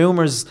 because the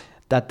rumors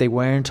that they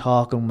weren't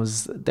talking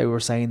was they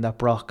were saying that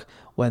Brock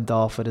went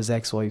off with his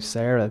ex-wife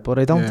Sarah, but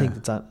I don't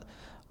think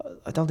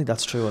I don't think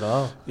that's true at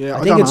all. Yeah,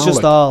 I think it's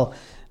just all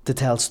to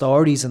tell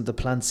stories and to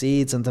plant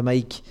seeds and to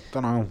make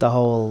the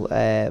whole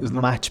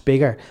match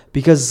bigger.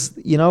 Because,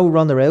 you know,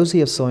 Ronda Rousey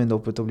has signed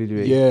up with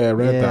WWE. Yeah, I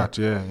read that,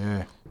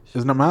 yeah.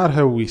 Isn't it mad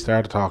how we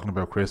started talking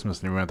about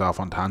Christmas and we went off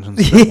on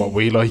tangents about what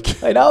we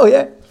like? I know,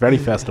 yeah. Very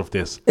festive,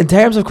 this. In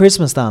terms of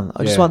Christmas, Dan,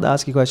 I just want to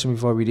ask you a question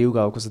before we do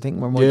go, because I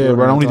think we're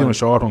we're only doing a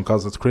short one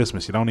because it's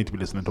Christmas. You don't need to be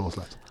listening to us,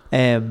 lads.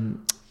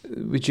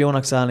 With you and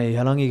Oksana,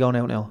 how long are you going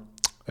out now?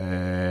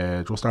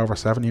 Just over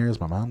 7 years,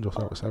 my man. Just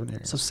over 7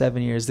 years. So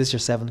 7 years. This your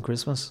 7th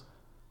Christmas?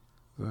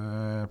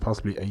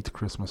 Possibly 8th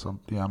Christmas. I'm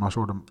not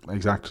sure the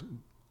exact.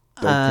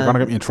 You're gonna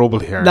get me in trouble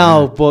here.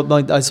 No,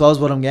 but I suppose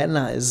what I'm getting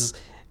at is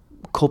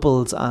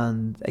couples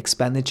and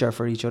expenditure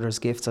for each other's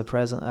gifts at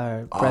presents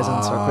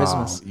for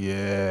Christmas.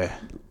 Yeah.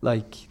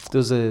 Like,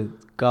 does it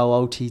go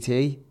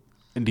OTT?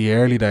 In the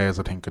early days,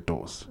 I think it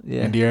does.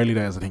 Yeah. In the early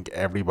days, I think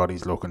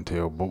everybody's looking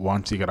to. But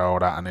once you get over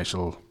that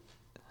initial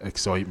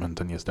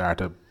excitement and you start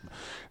to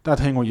that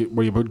thing where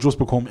you just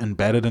become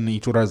embedded in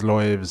each other's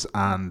lives,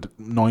 and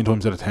 9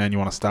 times out of 10 you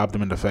want to stab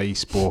them in the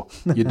face, but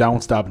you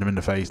don't stab them in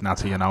the face, and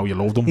that's how you know you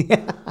love them. Yeah.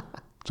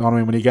 Do you know what I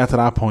mean? When you get to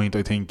that point,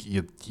 I think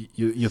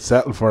you'd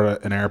settle for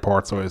an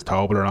airport size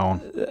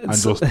Toblerone and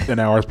just an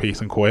hour's peace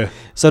and quiet.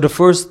 So the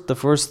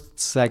first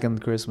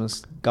second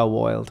Christmas go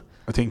wild.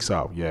 I think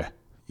so. Yeah.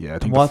 I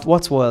think.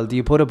 What's wild? Do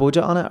you put a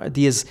budget on it? Or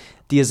do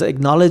you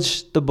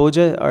acknowledge the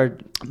budget, or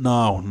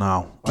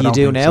no? Do you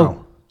do now?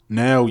 So.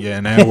 Now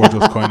we're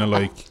just kind of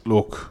like,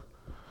 look,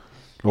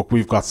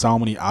 we've got so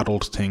many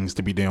adult things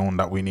to be doing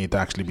that we need to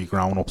actually be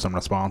grown-ups and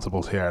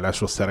responsibles here. Let's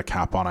just set a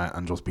cap on it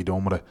and just be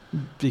done with it.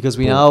 Because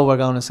we know we're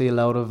going to see a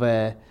load of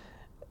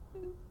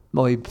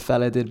my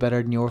fella did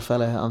better than your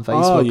fella on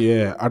Facebook. Oh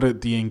yeah, are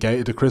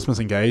the Christmas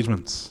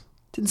engagements?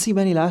 Didn't see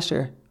many last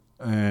year.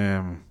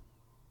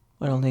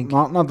 I don't think.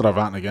 Not that I've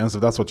anything against.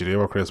 If that's what you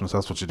do at Christmas,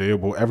 that's what you do.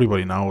 But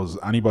everybody knows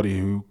anybody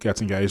who gets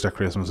engaged at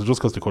Christmas is just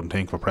because they couldn't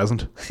think of a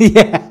present.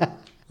 Yeah.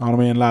 You know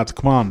what I mean, lads?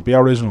 Come on, be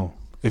original.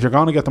 If you're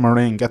going to get them a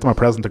ring, get them a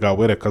present to go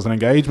with it. Because an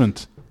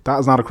engagement, that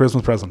is not a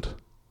Christmas present.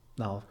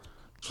 No.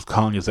 Just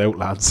calling you out,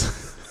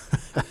 lads.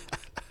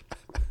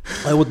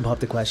 I wouldn't pop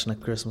the question at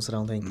Christmas, I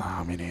don't think.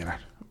 No, me neither.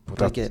 But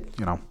like that's,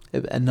 you know.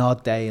 An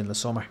odd day in the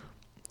summer.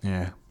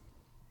 Yeah.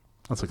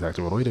 That's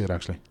exactly what I did,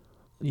 actually.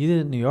 You did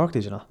it in New York,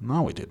 did you not?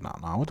 No, we did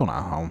not. No, I done it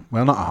at home.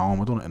 Well, not at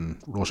home. I done it in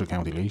Russia,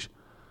 County Laois.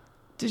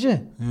 Did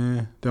you?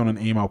 Yeah. Down in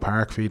Emo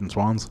Park, feeding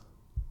swans.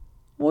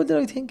 What did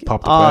I think?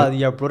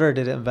 Your brother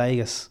did it in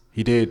Vegas.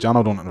 He did.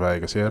 Jono done it in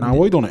Vegas, yeah.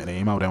 Now, I done it in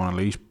Emo down in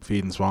Laois,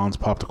 feeding swans,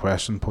 popped a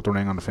question, put the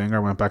ring on the finger,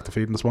 went back to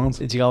feeding the swans.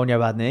 Did you go on your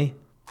bad knee?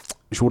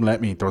 She wouldn't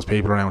let me. There was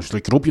people around. She's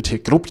like, get up your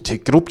tick, get up your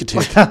tick, get up your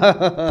tick.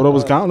 But I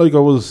was kind of like, I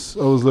was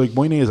like,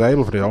 my knee is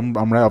able for this.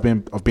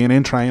 I've been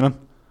in training.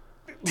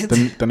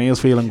 The knee is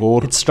feeling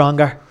good. It's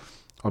stronger.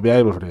 I'll be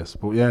able for this.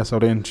 But yeah, so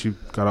then she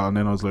got out, and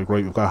then I was like,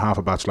 right, we've got half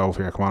a batch loaf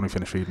here. Come on, we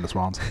finish feeding the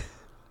swans.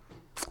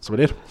 So we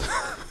did.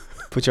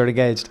 But you're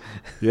engaged.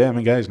 Yeah, I'm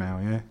engaged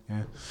now.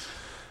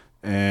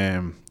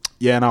 Yeah.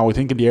 No, I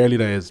think in the early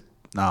days,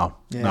 no,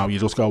 you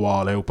just go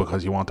all out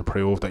because you want to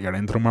prove that you're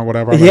into them or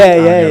whatever.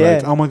 Yeah.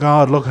 Like, oh my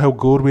God, look how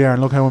good we are,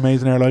 and look how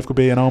amazing our life could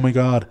be, and oh my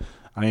God.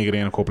 And then you get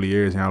in a couple of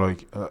years, and you're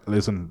like,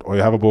 listen, I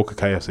have a book of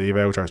KFC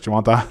vouchers. Do you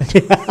want that?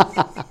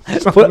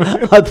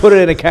 I'll put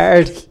it in a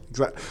card.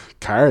 Exactly.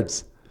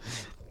 Cards.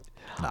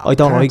 No, I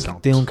don't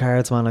like doing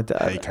cards, man.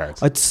 I hate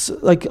cards. I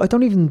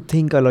don't even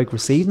think I like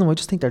receiving them. I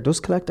just think they're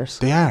dust collectors.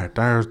 They are.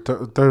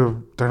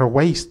 They're a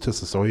waste to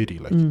society.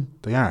 Like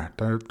they are.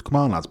 Come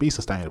on, lads, be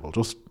sustainable.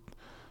 Just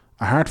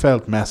a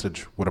heartfelt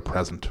message with a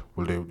present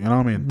will do. You know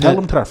what I mean? Tell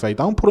them to their face.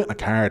 Don't put it in a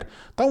card.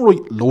 Don't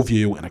write "love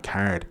you" in a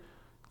card.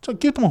 So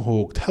give them a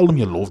hug, tell them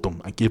you love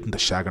them, and give them the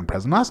shagging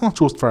present. That's not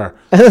just for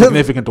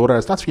significant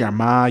others. That's for your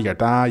ma, your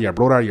dad, your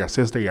brother, your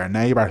sister, your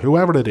neighbour,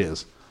 whoever it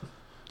is.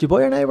 Do you buy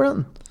your neighbour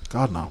anything?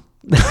 God, no.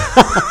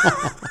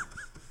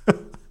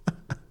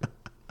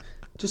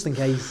 Just in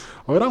case.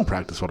 I don't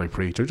practice what I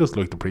preach. I just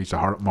like to preach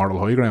the moral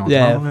high ground.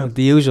 Yeah, you know what I mean?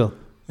 the usual.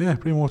 Yeah,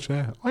 pretty much,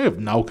 yeah. I have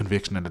no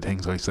conviction in the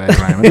things I say,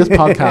 Graham. And this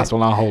podcast will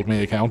not hold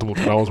me accountable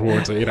for those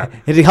words either.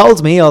 It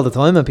holds me all the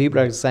time when people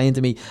are saying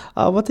to me,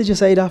 "Oh, what did you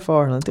say that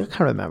for?" And I can't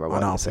remember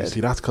what I said.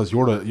 See, that's because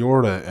you're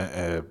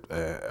a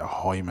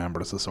high member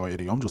of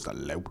society. I'm just a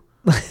low.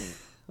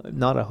 I'm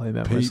not a high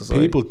member of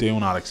society. People do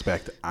not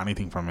expect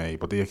anything from me,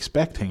 but they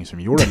expect things from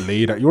me. You're a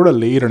leader. You're a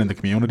leader in the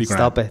community,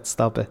 Graham.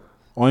 Stop it.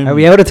 Are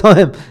we out of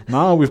time?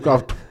 No, we've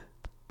got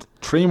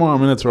 3 more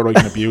minutes where I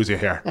can abuse you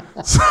here.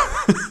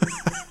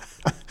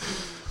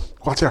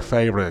 What's your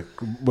favourite?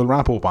 We'll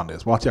wrap up on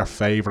this. What's your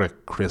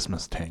favourite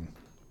Christmas thing?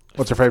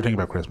 What's your favourite thing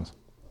about Christmas?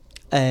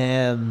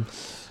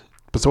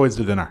 Besides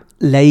the dinner.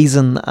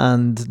 Lazing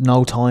and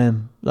no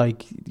time.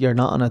 Like, you're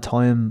not on a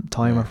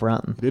timer for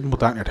anything. You didn't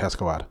put that in your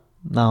Tesco ad.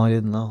 No, I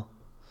didn't know.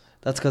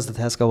 That's because the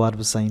Tesco ad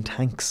was saying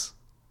thanks.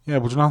 Yeah,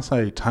 but you not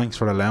say thanks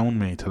for allowing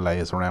me to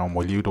laze around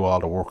while you do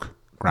all the work,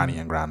 Granny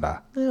and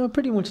Grandad. Yeah, I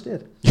pretty much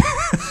did.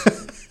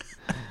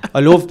 I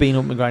love being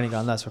up with Granny and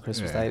Grandad's for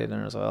Christmas Day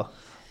dinner as well.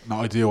 No,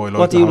 I do.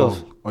 What do you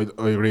love? I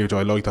agree with you.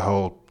 I like the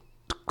whole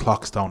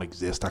clocks don't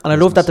exist. And I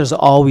love that there's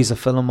always a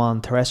film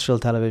on terrestrial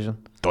television.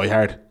 Die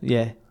Hard.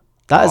 Yeah.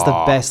 That is the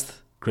best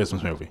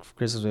Christmas movie.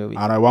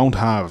 And I won't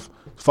have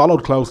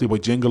followed closely by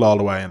Jingle All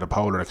the Way and the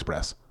Polar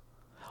Express.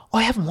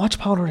 I haven't watched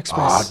Polar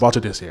Express. I'd watch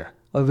it this year.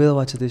 I will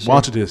watch it this year.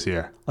 Watch it this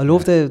year. I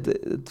love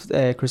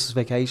the Christmas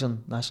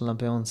Vacation, National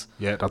Lampoons.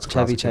 Yeah, that's a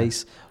Chevy classic.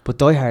 Chase. But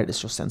Die Hard is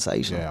just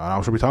sensational. Yeah, and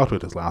I'm sure we talked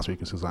about this last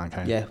week with Suzanne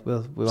Kane. Yeah, we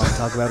won't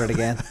talk about it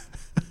again.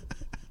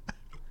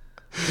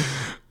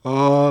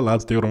 Oh,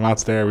 lads, do the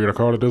maths there. We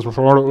recorded this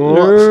before.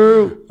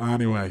 Oh.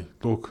 Anyway,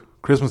 look,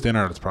 Christmas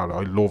dinner,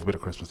 I love a bit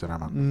of Christmas dinner,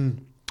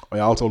 man. I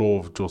also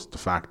love just the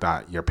fact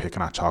that you're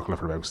picking at chocolate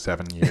for about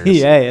 7 years.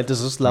 yeah,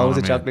 there's just loads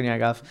of chocolate in your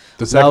gaff.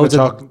 Loads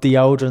of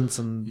deodorants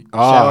and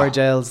shower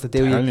gels to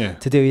do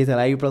you till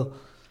April.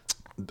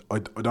 I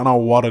don't know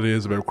what it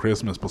is about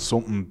Christmas, but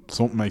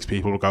something makes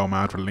people go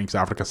mad for the Lynx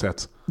Africa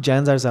sets.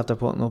 Gensers after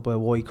putting up a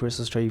white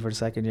Christmas tree for the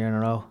 2nd year in a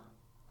row.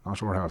 Not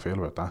sure how I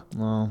feel about that.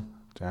 No.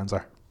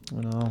 Genser. I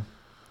know.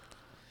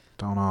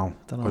 Don't know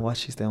what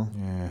she's doing.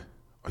 Yeah.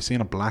 I seen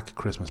a black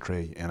Christmas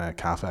tree in a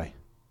cafe.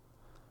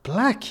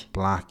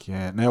 Black,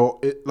 yeah. Now,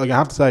 I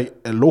have to say,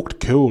 it looked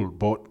cool,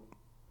 but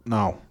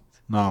no,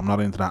 I'm not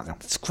into that now.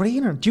 It's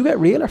greener. Do you get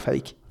real or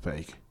fake?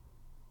 Fake.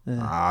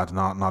 Yeah.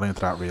 Not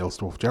into that real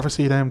stuff. Do you ever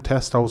see them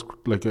test those,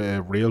 like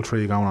a real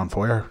tree going on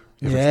fire?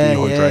 If it's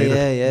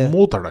dehydrated? Yeah.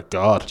 Mother of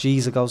God.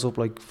 Jeez, it goes up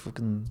like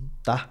fucking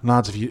that.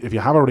 Lads, if you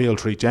have a real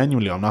tree,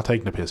 genuinely, I'm not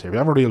taking the piss here. If you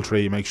have a real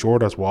tree, make sure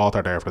there's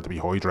water there for it to be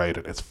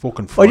hydrated. It's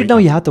fucking frightening. I didn't know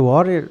you had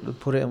to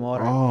put it in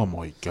water. Oh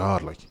my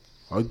God, like.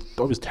 I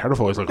was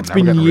terrified. I was like, it's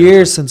been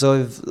years since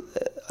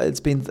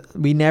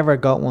we never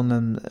got one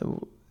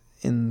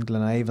in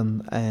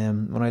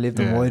Glenavon. When I lived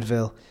in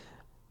Whiteville,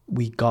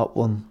 we got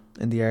one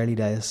in the early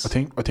days. I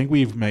think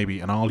we've maybe,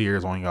 in all the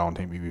years going on, I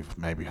think we've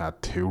maybe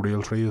had 2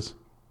 real trees.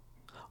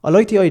 I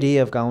like the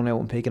idea of going out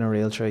and picking a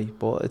real tree,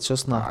 but it's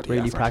just not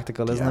really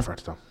practical, isn't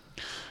it?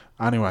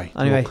 Anyway.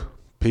 Look,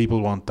 people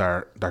want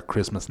their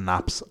Christmas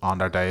naps on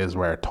their days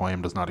where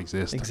time does not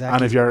exist. Exactly.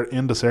 And if you're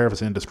in the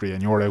service industry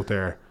and you're out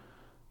there,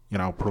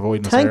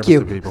 providing a service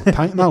to people.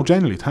 No,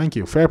 genuinely, thank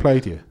you. Fair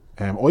play to you.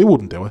 I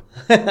wouldn't do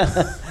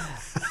it.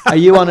 Are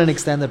you on an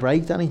extended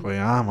break, Danny? I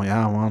am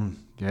on.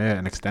 Yeah,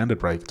 an extended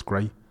break. It's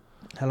great.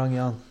 How long are you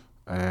on?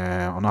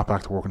 I'm not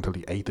back to work until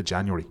the 8th of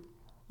January.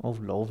 Oh,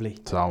 lovely.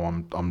 So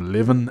I'm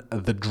living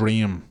the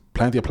dream.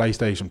 Plenty of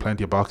PlayStation,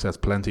 plenty of box sets,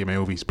 plenty of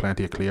movies,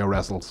 plenty of Cleo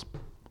wrestles.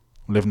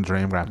 Living the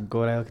dream, Grant.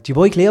 Good out. Do you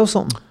buy Cleo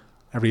something?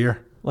 Every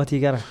year. What do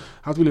you get her?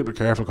 I have to be a little bit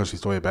careful because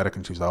she's diabetic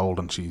and she's old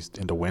and she's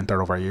in the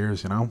winter of her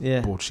years,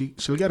 Yeah. But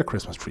she'll get a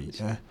Christmas treat,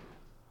 yeah.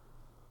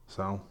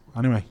 So,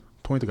 anyway,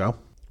 time to go.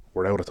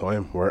 We're out of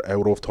time.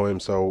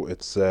 So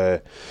it's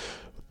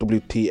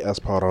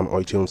WTS Pod on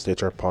iTunes,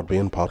 Stitcher,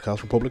 Podbean,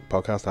 Podcast Republic,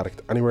 Podcast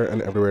Addict. Anywhere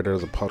and everywhere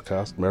there's a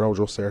podcast. Mero,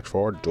 just search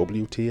for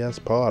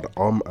WTS Pod.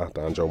 I'm at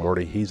Danjo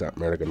Murray. He's at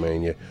American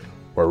Mania.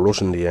 We're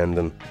rushing the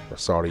ending. We're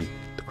sorry.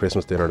 The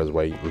Christmas dinner is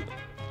waiting.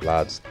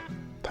 Lads,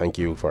 thank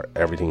you for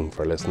everything,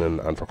 for listening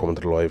and for coming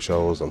to the live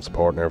shows and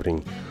supporting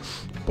everything.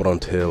 But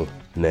until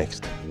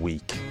next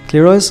week.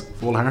 Clear eyes.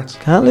 Full hearts.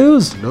 Can't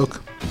lose.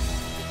 Look.